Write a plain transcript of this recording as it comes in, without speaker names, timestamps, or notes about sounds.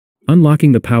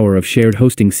Unlocking the power of shared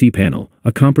hosting cPanel,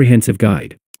 a comprehensive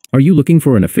guide. Are you looking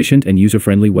for an efficient and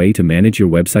user-friendly way to manage your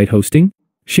website hosting?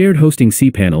 Shared hosting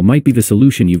cPanel might be the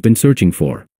solution you've been searching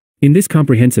for. In this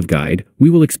comprehensive guide, we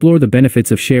will explore the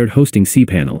benefits of shared hosting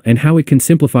cPanel and how it can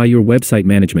simplify your website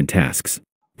management tasks.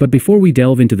 But before we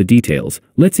delve into the details,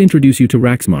 let's introduce you to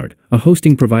Raksmart, a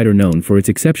hosting provider known for its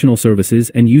exceptional services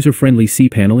and user-friendly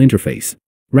cPanel interface.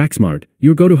 Raksmart,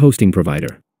 your go-to hosting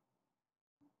provider.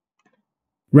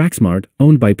 Raksmart,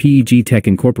 owned by PEG Tech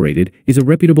Incorporated, is a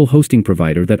reputable hosting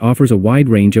provider that offers a wide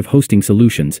range of hosting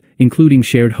solutions, including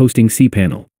shared hosting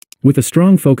cPanel. With a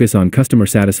strong focus on customer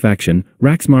satisfaction,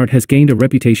 Raksmart has gained a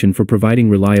reputation for providing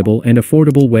reliable and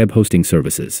affordable web hosting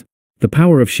services. The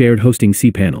power of shared hosting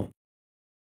cPanel.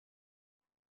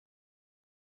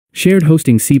 Shared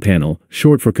hosting cPanel,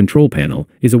 short for Control Panel,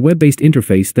 is a web-based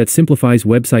interface that simplifies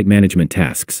website management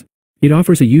tasks. It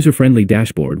offers a user-friendly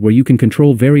dashboard where you can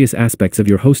control various aspects of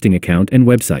your hosting account and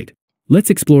website. Let's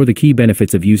explore the key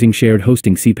benefits of using shared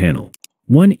hosting cPanel.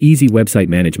 1. Easy website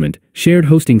management. Shared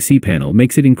hosting cPanel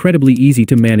makes it incredibly easy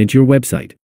to manage your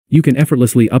website. You can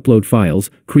effortlessly upload files,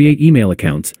 create email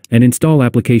accounts, and install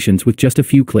applications with just a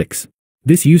few clicks.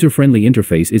 This user-friendly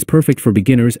interface is perfect for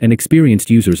beginners and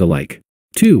experienced users alike.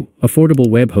 2. Affordable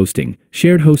web hosting.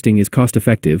 Shared hosting is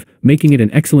cost-effective, making it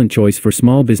an excellent choice for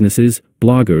small businesses,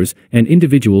 bloggers, and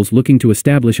individuals looking to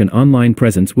establish an online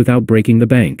presence without breaking the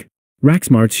bank.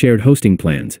 Raksmart's shared hosting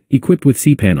plans, equipped with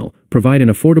cPanel, provide an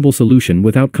affordable solution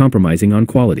without compromising on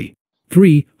quality.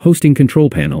 3. Hosting Control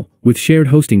Panel. With shared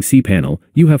hosting cPanel,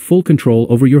 you have full control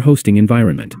over your hosting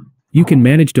environment. You can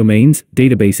manage domains,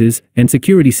 databases, and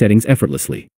security settings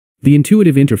effortlessly. The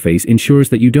intuitive interface ensures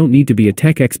that you don't need to be a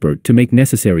tech expert to make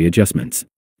necessary adjustments.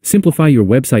 Simplify your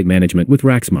website management with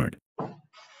Raksmart.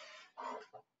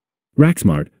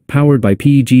 Raksmart, powered by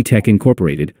PEG Tech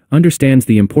Incorporated, understands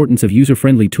the importance of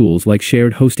user-friendly tools like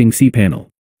shared hosting cPanel.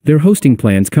 Their hosting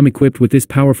plans come equipped with this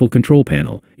powerful control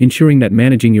panel, ensuring that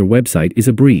managing your website is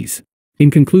a breeze.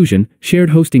 In conclusion, shared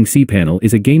hosting cPanel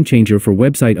is a game-changer for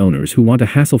website owners who want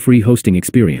a hassle-free hosting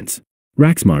experience.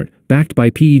 Raksmart, backed by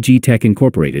PEG Tech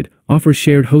Incorporated, offers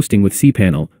shared hosting with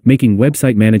cPanel, making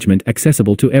website management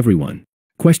accessible to everyone.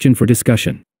 Question for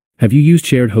discussion. Have you used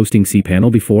shared hosting cPanel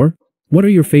before? What are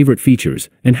your favorite features,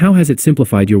 and how has it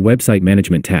simplified your website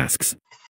management tasks?